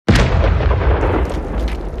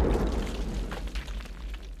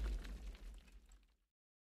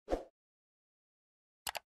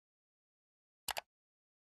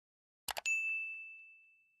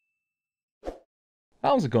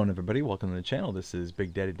How's it going, everybody? Welcome to the channel. This is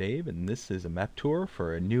Big Daddy Dave, and this is a map tour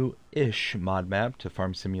for a new-ish mod map to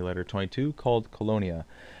Farm Simulator 22 called Kolonia.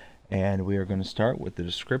 And we are going to start with the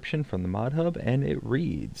description from the mod hub, and it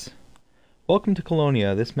reads: Welcome to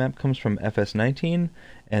Kolonia. This map comes from FS19,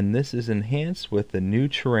 and this is enhanced with the new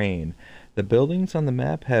terrain. The buildings on the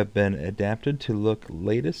map have been adapted to look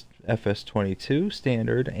latest FS22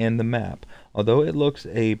 standard, and the map, although it looks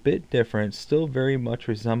a bit different, still very much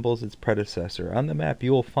resembles its predecessor. On the map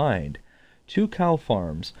you will find 2 cow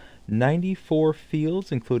farms, 94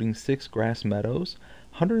 fields including 6 grass meadows,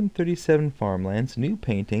 137 farmlands, new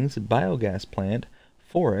paintings, biogas plant,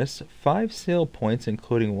 forests, 5 sale points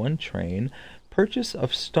including 1 train, purchase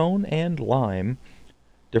of stone and lime,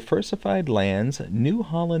 diversified lands, New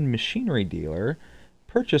Holland machinery dealer,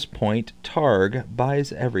 purchase point, Targ,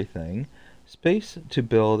 buys everything, space to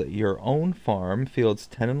build your own farm, fields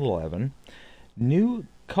 10 and 11, new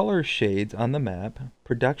color shades on the map,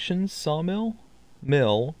 production, sawmill,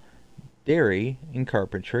 mill, dairy, and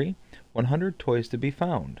carpentry, 100 toys to be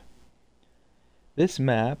found. This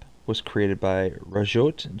map was created by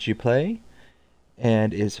Rajot Gplay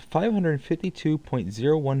and is 552.01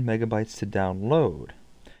 megabytes to download.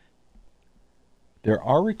 There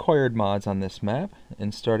are required mods on this map,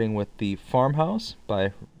 and starting with the Farmhouse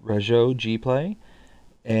by Rajot Gplay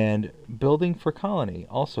and Building for Colony,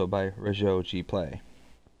 also by Rajot Gplay.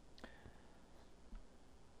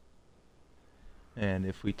 And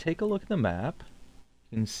if we take a look at the map,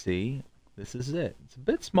 you can see this is it. It's a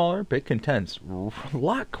bit smaller, a bit condensed. A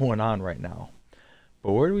lot going on right now.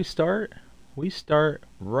 But where do we start? We start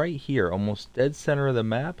right here, almost dead center of the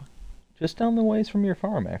map, just down the ways from your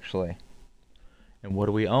farm, actually. And what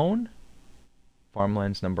do we own?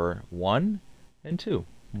 Farmlands number 1 and 2.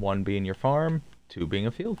 1 being your farm, 2 being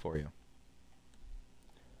a field for you.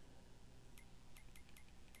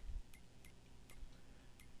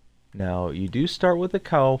 Now, you do start with a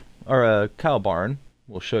cow barn.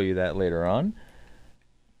 We'll show you that later on.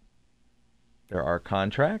 There are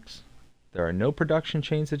contracts. There are no production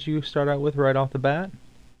chains that you start out with right off the bat.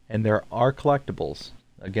 And there are collectibles.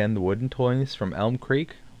 Again, the wooden toys from Elm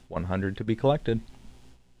Creek, 100 to be collected.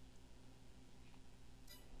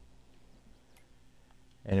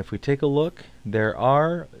 And if we take a look, there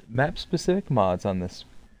are map-specific mods on this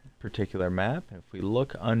particular map. If we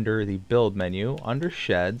look under the build menu, under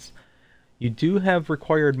sheds, you do have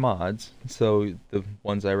required mods. So the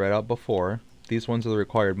ones I read out before, these ones are the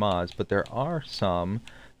required mods, but there are some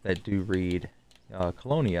that do read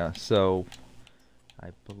Kolonia. So I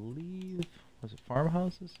believe, was it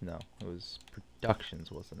farmhouses? No, it was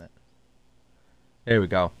productions, wasn't it? There we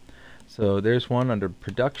go. So there's one under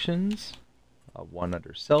productions, one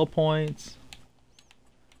under sell points,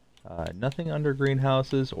 nothing under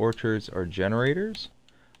greenhouses, orchards, or generators.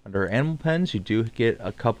 Under animal pens, you do get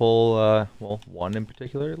a couple, well, one in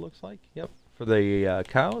particular it looks like, yep, for the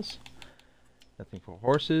cows. Nothing for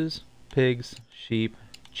horses, pigs, sheep,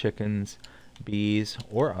 chickens, bees,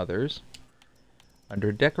 or others.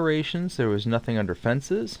 Under decorations, there was nothing under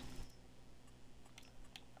fences,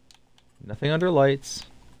 nothing under lights,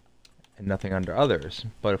 and nothing under others.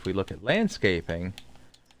 But if we look at landscaping,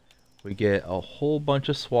 we get a whole bunch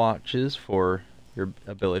of swatches for your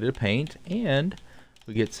ability to paint, and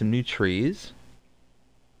we get some new trees,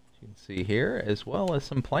 as you can see here, as well as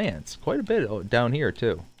some plants. Quite a bit down here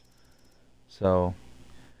too. So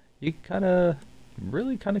you can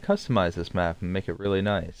really customize this map and make it really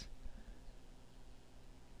nice.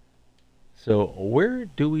 So where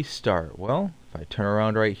do we start? Well, if I turn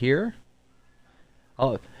around right here,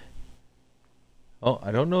 oh,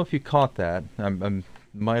 I don't know if you caught that. I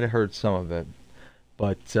might have heard some of it,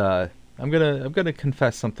 but I'm gonna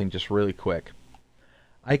confess something just really quick.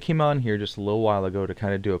 I came on here just a little while ago to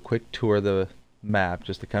kind of do a quick tour of the map,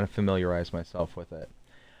 just to kind of familiarize myself with it.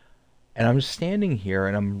 And I'm just standing here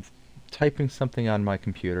and I'm typing something on my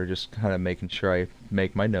computer, just kind of making sure I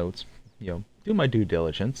make my notes, you know, do my due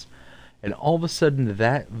diligence. And all of a sudden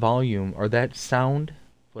that volume or that sound,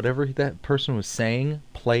 whatever that person was saying,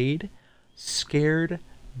 played, scared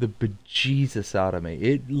the bejesus out of me.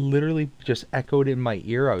 It literally just echoed in my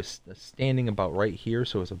ear. I was standing about right here,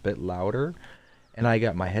 so it was a bit louder. And I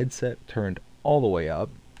got my headset turned all the way up.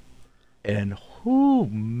 And whoo,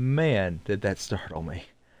 man, did that startle me.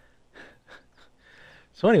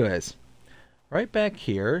 So anyways, right back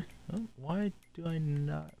here, oh, why do I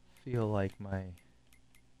not feel like my...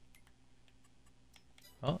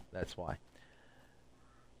 Oh, that's why.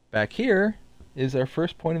 Back here is our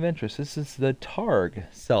first point of interest. This is the Targ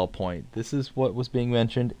sell point. This is what was being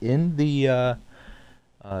mentioned in the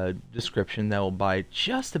description that will buy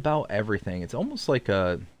just about everything. It's almost like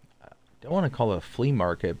a don't want to call it a flea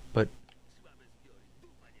market, but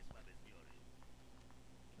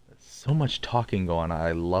so much talking going on.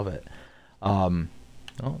 I love it. Oh,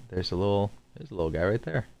 there's a little guy right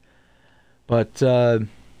there. But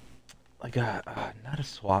like not a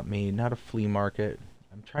swap meet, not a flea market.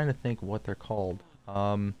 I'm trying to think what they're called.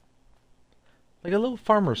 Like a little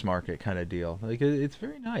farmer's market kind of deal. Like it's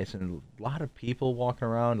very nice, and a lot of people walking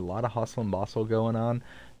around, a lot of hustle and bustle going on.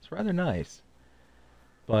 It's rather nice.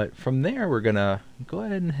 But from there, we're gonna go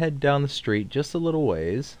ahead and head down the street just a little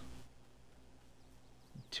ways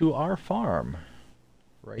to our farm.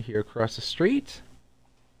 Right here across the street.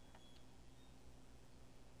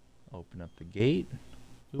 Open up the gate.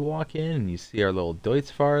 We walk in and you see our little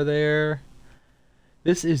Deutzfahr there.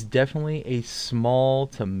 This is definitely a small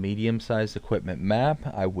to medium-sized equipment map.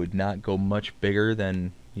 I would not go much bigger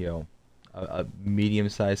than, you know, a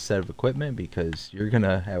medium-sized set of equipment because you're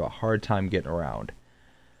gonna have a hard time getting around.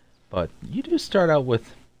 But you do start out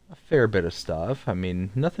with a fair bit of stuff. I mean,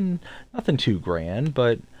 nothing too grand,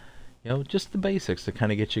 but you know, just the basics to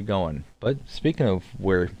kind of get you going. But speaking of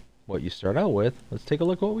what you start out with, let's take a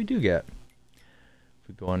look at what we do get. If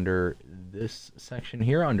we go under this section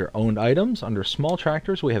here, under owned items, under small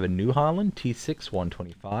tractors, we have a New Holland T6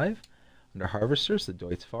 125. Under harvesters, the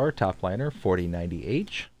Deutzfahr Topliner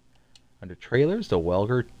 4090H. Under trailers, the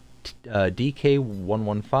Welger DK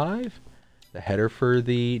 115. The header for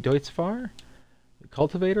the Deutzfahr. The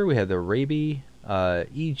cultivator, we have the Raby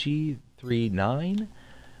EG 39.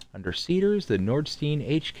 Under seeders, the Nordstein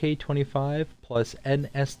HK25 plus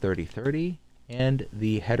NS3030, and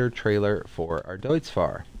the header trailer for our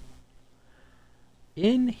Deutzfahr.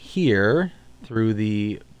 In here, through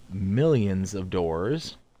the millions of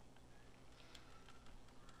doors,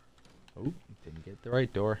 oh, didn't get the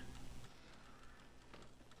right door.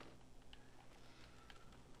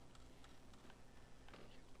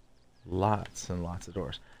 Lots and lots of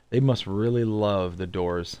doors. They must really love the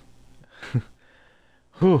doors.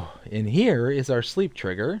 Whew. In here is our sleep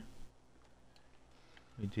trigger.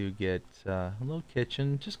 We do get a little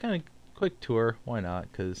kitchen. Just kind of quick tour. Why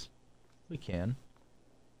not? Because we can.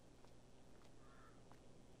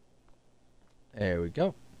 There we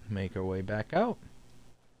go. Make our way back out.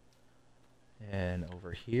 And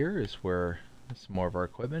over here is where some more of our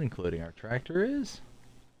equipment, including our tractor, is.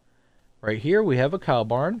 Right here we have a cow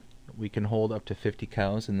barn. We can hold up to 50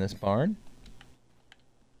 cows in this barn.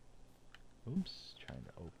 Oops. Trying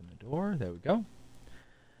to open the door. There we go.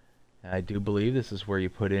 I do believe this is where you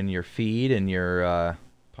put in your feed and your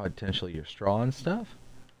potentially your straw and stuff.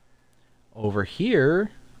 Over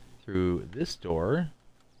here, through this door,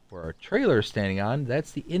 where our trailer is standing on,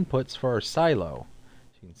 that's the inputs for our silo.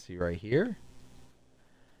 So you can see right here.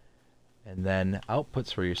 And then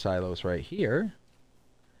outputs for your silos right here.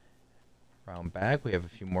 Around back, we have a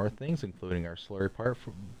few more things, including our slurry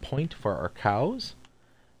point for our cows.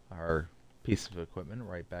 Our piece of equipment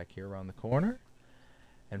right back here around the corner.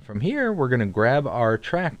 And from here, we're going to grab our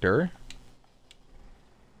tractor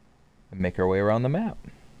and make our way around the map.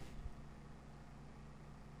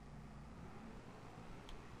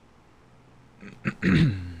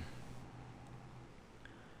 And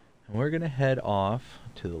we're going to head off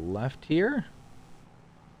to the left here.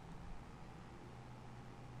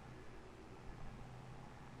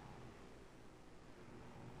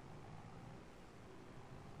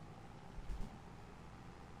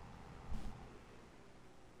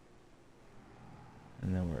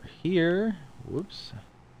 And then we're here. Whoops.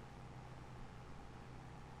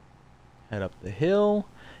 Head up the hill.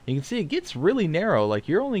 You can see it gets really narrow. Like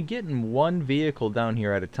you're only getting one vehicle down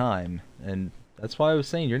here at a time. And that's why I was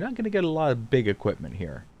saying you're not going to get a lot of big equipment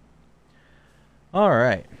here.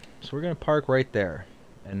 Alright. So we're going to park right there.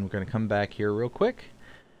 And we're going to come back here real quick.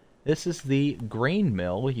 This is the grain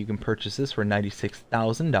mill. You can purchase this for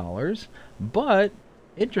 $96,000. But,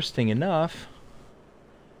 interesting enough,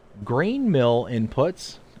 grain mill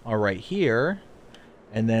inputs are right here,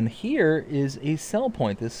 and then here is a sell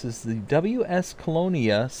point. This is the WS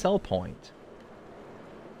Kolonia sell point.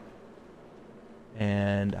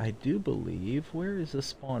 And I do believe, where is the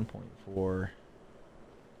spawn point for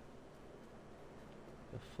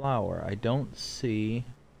the flour? I don't see.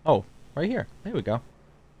 Oh, right here. There we go.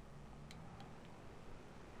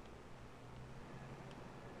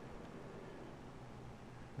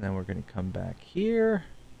 And then we're going to come back here.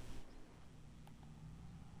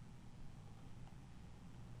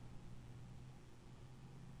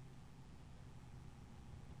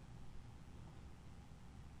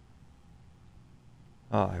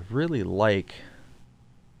 Oh, I really like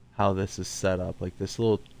how this is set up. Like this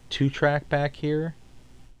little 2-track back here.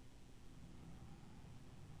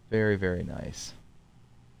 Very, very nice.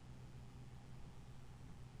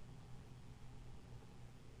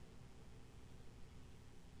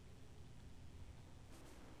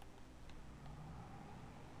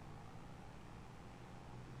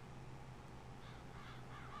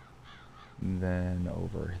 And then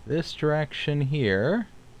over this direction here,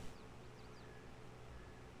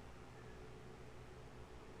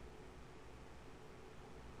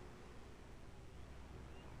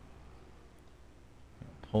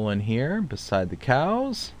 pull in here beside the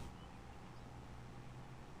cows.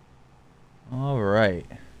 All right.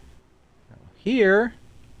 Now here,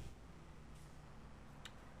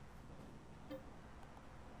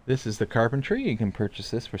 this is the carpentry. You can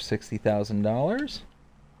purchase this for $60,000.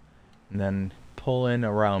 And then pull in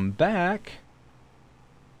around back.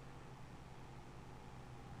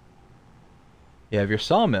 You have your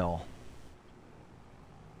sawmill.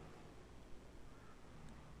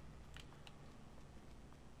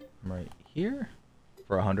 Right here.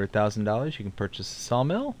 For $100,000 you can purchase a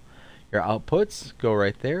sawmill. Your outputs go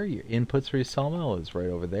right there. Your inputs for your sawmill is right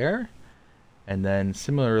over there. And then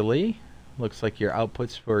similarly, looks like your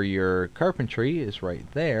outputs for your carpentry is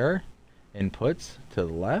right there. Inputs to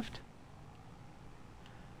the left.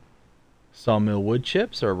 Sawmill wood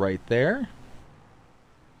chips are right there.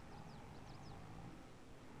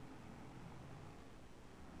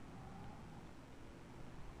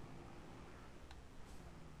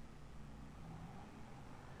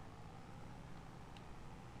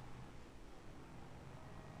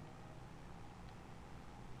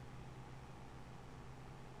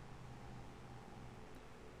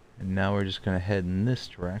 And now we're just going to head in this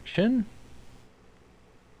direction.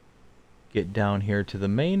 Get down here to the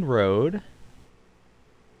main road.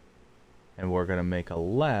 And we're going to make a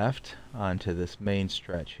left onto this main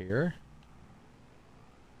stretch here.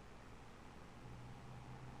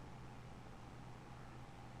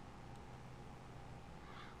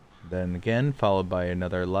 Then again, followed by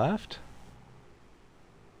another left.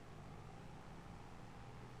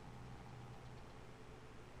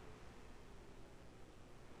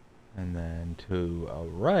 And then to a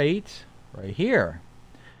right here.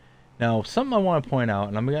 Now, something I want to point out,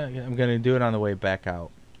 and I'm gonna do it on the way back out.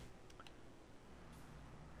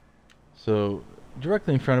 So,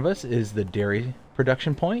 directly in front of us is the dairy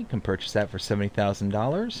production point. You can purchase that for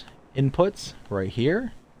 $70,000. Inputs right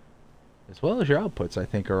here, as well as your outputs, I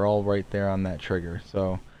think, are all right there on that trigger.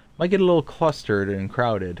 So, might get a little clustered and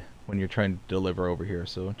crowded when you're trying to deliver over here.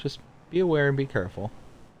 So, just be aware and be careful.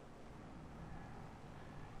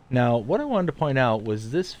 Now, what I wanted to point out was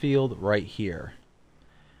this field right here.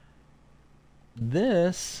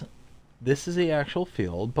 This is the actual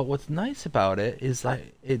field, but what's nice about it is that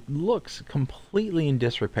it looks completely in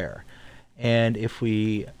disrepair. And if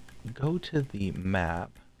we go to the map,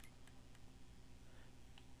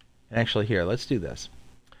 and actually here, let's do this.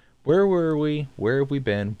 Where were we? Where have we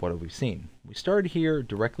been? What have we seen? We started here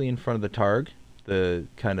directly in front of the Targ, the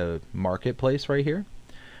kind of marketplace right here.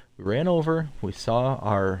 We ran over, we saw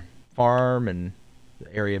our farm and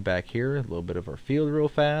the area back here, a little bit of our field real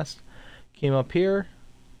fast. Came up here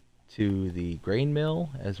to the grain mill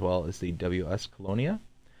as well as the WS Kolonia.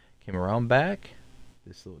 Came around back,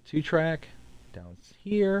 this little 2-track down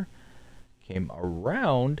here. Came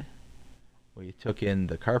around, we took in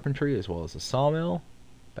the carpentry as well as the sawmill.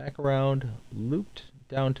 Back around, looped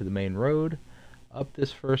down to the main road, up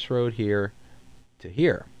this first road here to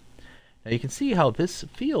here. Now you can see how this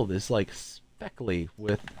field is like speckly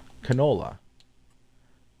with canola.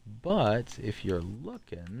 But if you're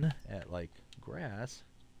looking at like grass,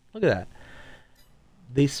 look at that.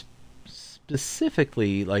 They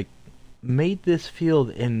specifically like made this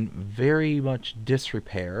field in very much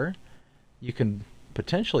disrepair. You can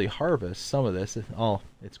potentially harvest some of this.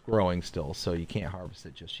 It's growing still, so you can't harvest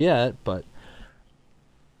it just yet. But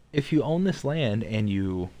if you own this land and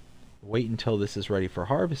you wait until this is ready for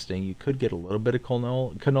harvesting, you could get a little bit of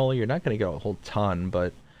canola. You're not going to get a whole ton,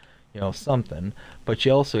 but you know, something. But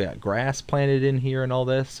you also got grass planted in here and all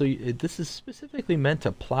this. So this is specifically meant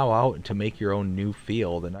to plow out and to make your own new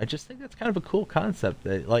field. And I just think that's kind of a cool concept.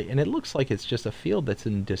 That and it looks like it's just a field that's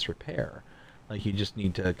in disrepair. Like you just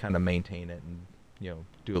need to kind of maintain it and, you know,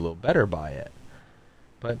 do a little better by it.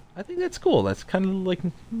 But I think that's cool. That's kind of like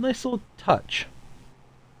a nice little touch.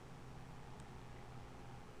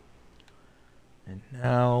 And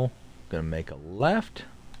now I'm gonna make a left.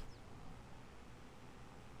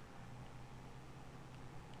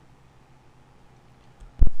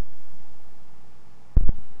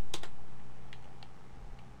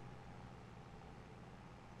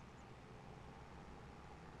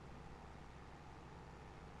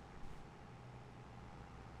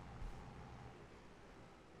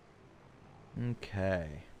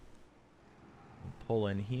 Okay. Pull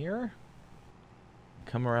in here.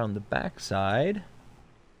 Come around the back side.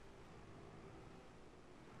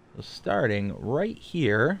 So starting right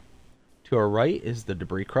here, to our right is the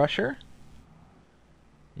debris crusher.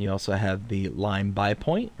 You also have the lime buy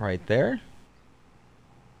point right there.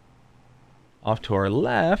 Off to our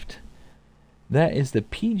left, that is the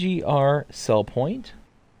PGR sell point.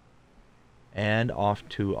 And off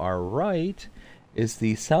to our right is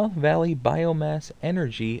the South Valley Biomass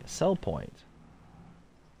Energy sell point.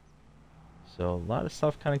 So a lot of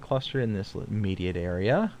stuff kind of clustered in this immediate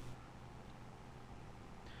area.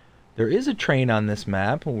 There is a train on this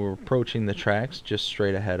map, and we're approaching the tracks just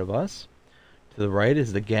straight ahead of us. To the right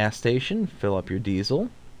is the gas station. Fill up your diesel.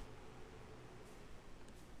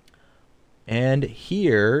 And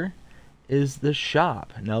here is the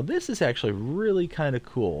shop. Now this is actually really kind of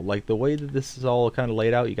cool. Like the way that this is all kind of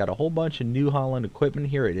laid out. You got a whole bunch of New Holland equipment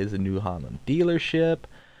here. It is a New Holland dealership.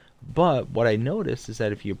 But what I noticed is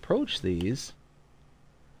that if you approach these,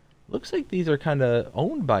 looks like these are kind of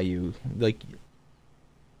owned by you. Like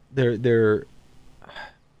they're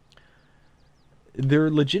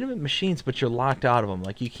legitimate machines, but you're locked out of them.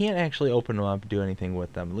 Like you can't actually open them up and do anything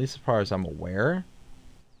with them, at least as far as I'm aware.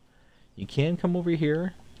 You can come over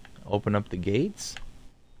here, open up the gates,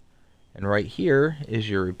 and right here is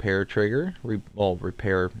your repair trigger. Well,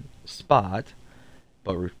 repair spot,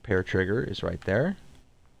 but repair trigger is right there.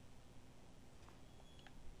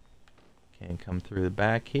 Can come through the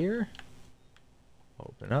back here,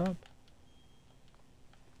 open up,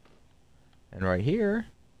 and right here,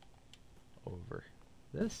 over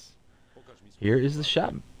this, here is the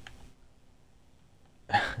shop.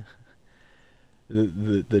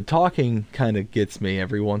 The talking kind of gets me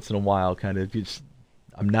every once in a while. Kind of just,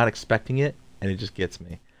 I'm not expecting it, and it just gets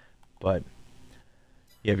me. But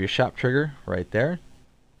you have your shop trigger right there.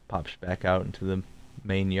 Pops back out into the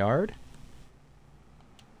main yard.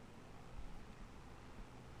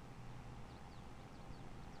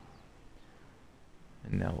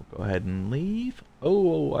 And now we'll go ahead and leave.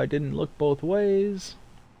 Oh, I didn't look both ways.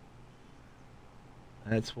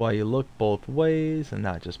 That's why you look both ways and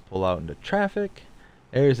not just pull out into traffic.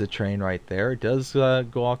 There's the train right there. It does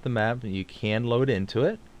go off the map, and you can load into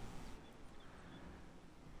it.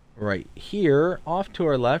 Right here, off to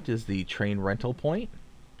our left, is the train rental point.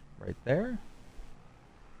 Right there.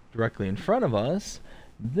 Directly in front of us,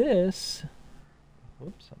 this...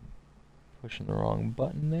 Whoops, I'm pushing the wrong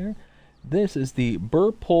button there. This is the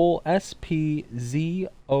Burpole SPZOO.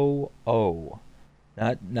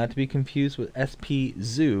 Not to be confused with SP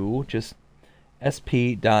Zoo, just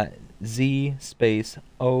SP.Z space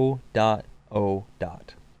O.O.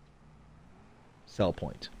 Sell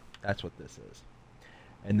point. That's what this is.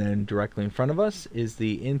 And then directly in front of us is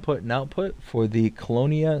the input and output for the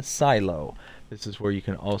Kolonia silo. This is where you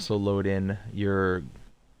can also load in your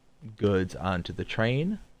goods onto the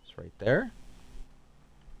train. It's right there.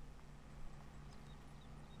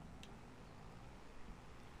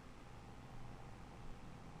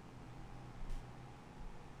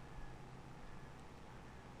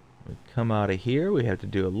 We come out of here. We have to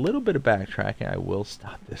do a little bit of backtracking. I will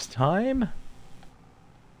stop this time.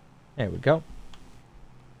 There we go.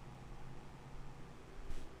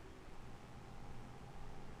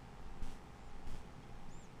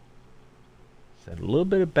 Said a little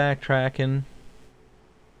bit of backtracking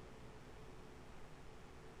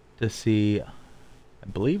to see. I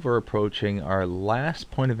believe we're approaching our last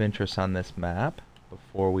point of interest on this map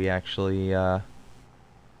before we actually go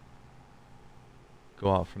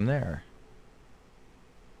out from there.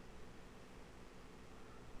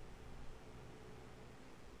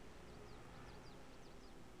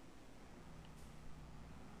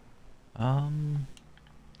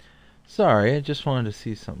 Sorry, I just wanted to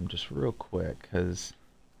see something just real quick, because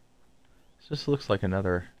this just looks like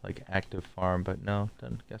another active farm, but no,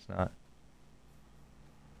 guess not.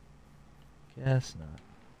 Guess not.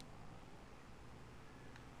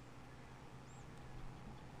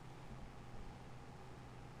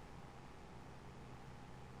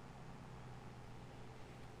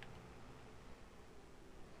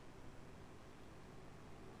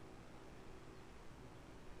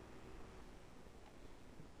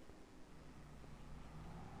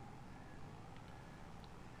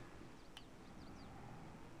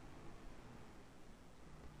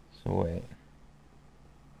 So wait.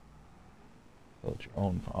 Build your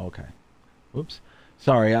own. Okay. Whoops.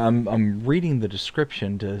 Sorry, I'm reading the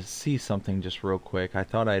description to see something just real quick. I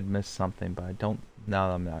thought I'd missed something, but I don't.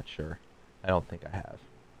 Now I'm not sure. I don't think I have.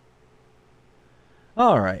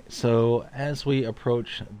 All right. So as we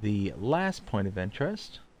approach the last point of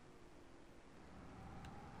interest,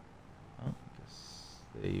 I guess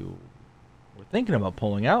they were thinking about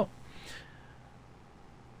pulling out.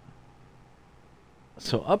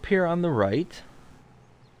 So up here on the right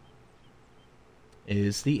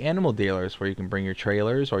is the animal dealers, where you can bring your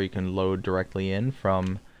trailers or you can load directly in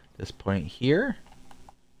from this point here.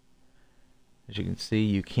 As you can see,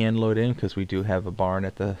 you can load in because we do have a barn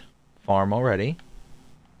at the farm already.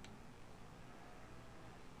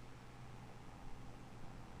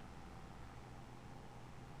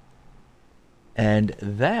 And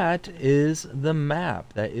that is the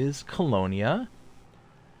map. That is Kolonia.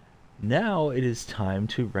 Now it is time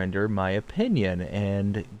to render my opinion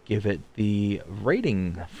and give it the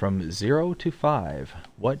rating from 0 to 5.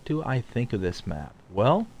 What do I think of this map?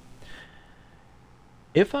 Well,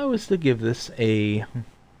 if I was to give this a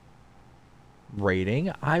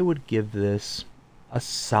rating, I would give this a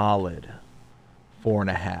solid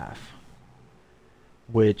 4.5,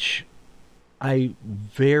 which I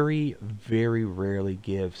very, very rarely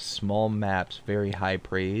give small maps very high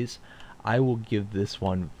praise. I will give this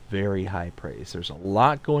one very high praise. There's a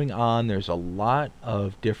lot going on. There's a lot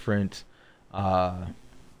of different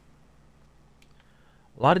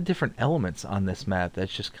elements on this map that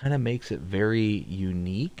just kind of makes it very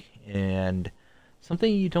unique, and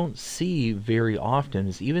something you don't see very often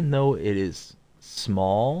is, even though it is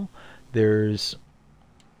small, there's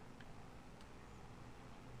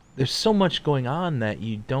so much going on that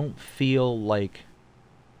you don't feel like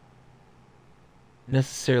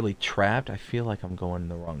necessarily trapped. I feel like I'm going in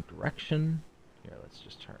the wrong direction. Here, let's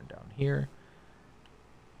just turn down here.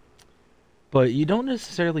 But you don't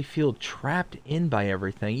necessarily feel trapped in by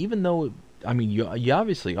everything, even though, I mean, you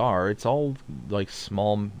obviously are. It's all like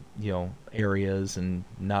small, areas and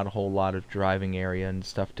not a whole lot of driving area and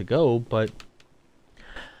stuff to go, but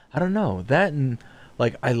I don't know. That, and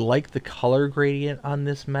like, I like the color gradient on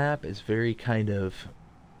this map. It's very kind of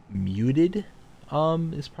muted,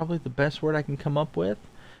 is probably the best word I can come up with.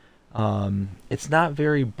 It's not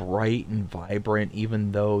very bright and vibrant,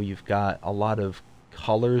 even though you've got a lot of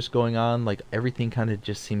colors going on. Like, everything kind of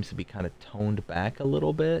just seems to be kind of toned back a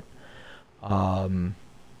little bit.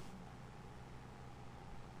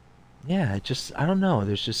 Yeah, I don't know.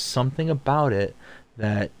 There's just something about it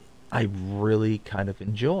that I really kind of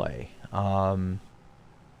enjoy.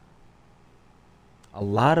 A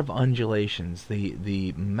lot of undulations.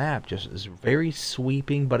 The map just is very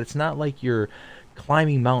sweeping, but it's not like you're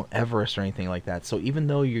climbing Mount Everest or anything like that. So even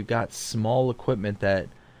though you got small equipment that,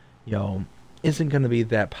 isn't going to be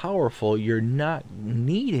that powerful, you're not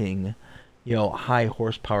needing, high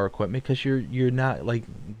horsepower equipment, because you're not like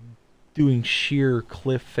doing sheer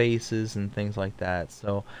cliff faces and things like that.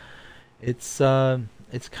 So it's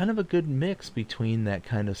kind of a good mix between that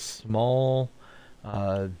kind of small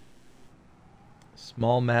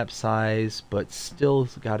map size, but still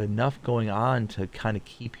got enough going on to kind of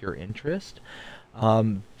keep your interest.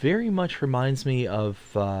 Very much reminds me of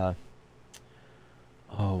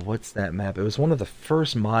oh, what's that map? It was one of the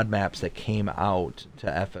first mod maps that came out to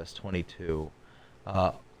FS22.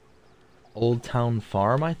 Old Town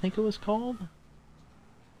Farm, I think it was called.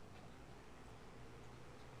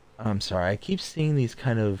 I'm sorry, I keep seeing these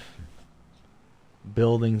kind of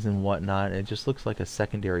buildings and whatnot. It just looks like a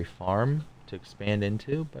secondary farm to expand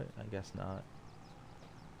into, but I guess not.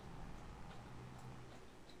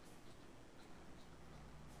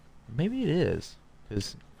 Maybe it is,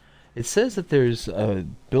 because it says that there's a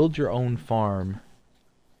build your own farm,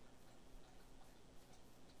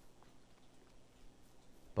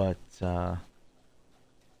 but no,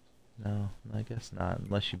 I guess not,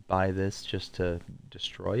 unless you buy this just to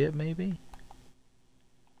destroy it, maybe.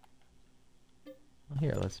 Well,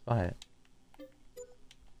 here, let's buy it.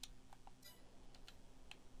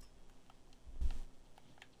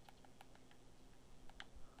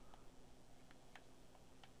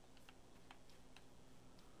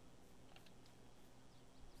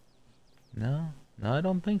 No, I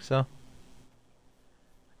don't think so.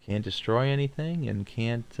 Can't destroy anything and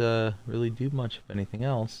can't really do much of anything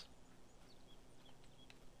else.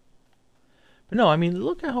 But no, I mean,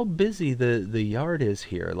 look at how busy the yard is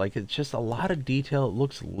here. Like, it's just a lot of detail. It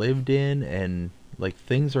looks lived in, and like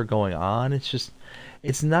things are going on. It's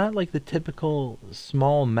not like the typical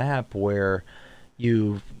small map where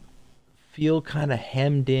you feel kind of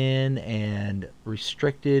hemmed in and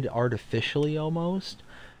restricted artificially almost.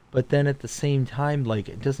 But then at the same time, like,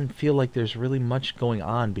 it doesn't feel like there's really much going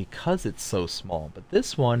on because it's so small. But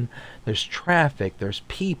this one, there's traffic, there's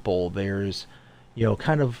people, there's,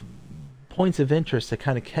 kind of points of interest that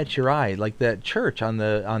kind of catch your eye, like that church on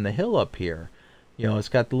the hill up here. It's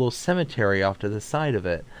got the little cemetery off to the side of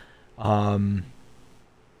it.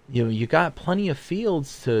 You got plenty of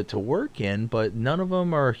fields to work in, but none of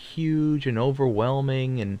them are huge and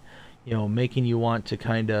overwhelming and, making you want to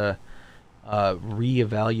kind of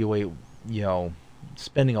reevaluate,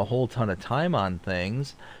 spending a whole ton of time on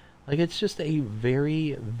things. Like, it's just a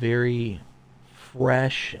very, very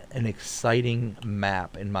fresh and exciting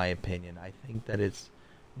map, in my opinion. I think that it's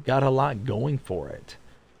got a lot going for it.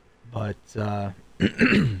 But,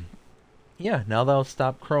 yeah, now that I'll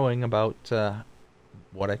stop crowing about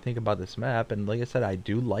what I think about this map, and like I said, I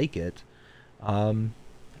do like it. Um,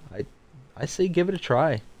 I I say give it a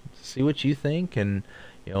try, see what you think, and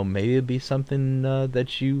maybe it'd be something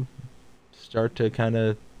that you start to kind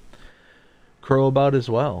of crow about as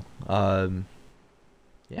well.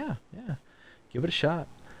 Yeah, yeah, give it a shot.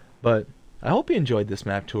 But I hope you enjoyed this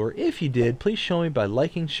map tour. If you did, please show me by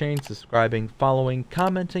liking, sharing, subscribing, following,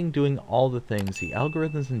 commenting, doing all the things the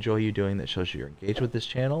algorithms enjoy you doing. That shows you're engaged with this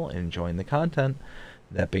channel and enjoying the content.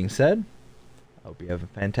 That being said, I hope you have a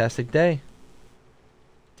fantastic day.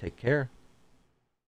 Take care.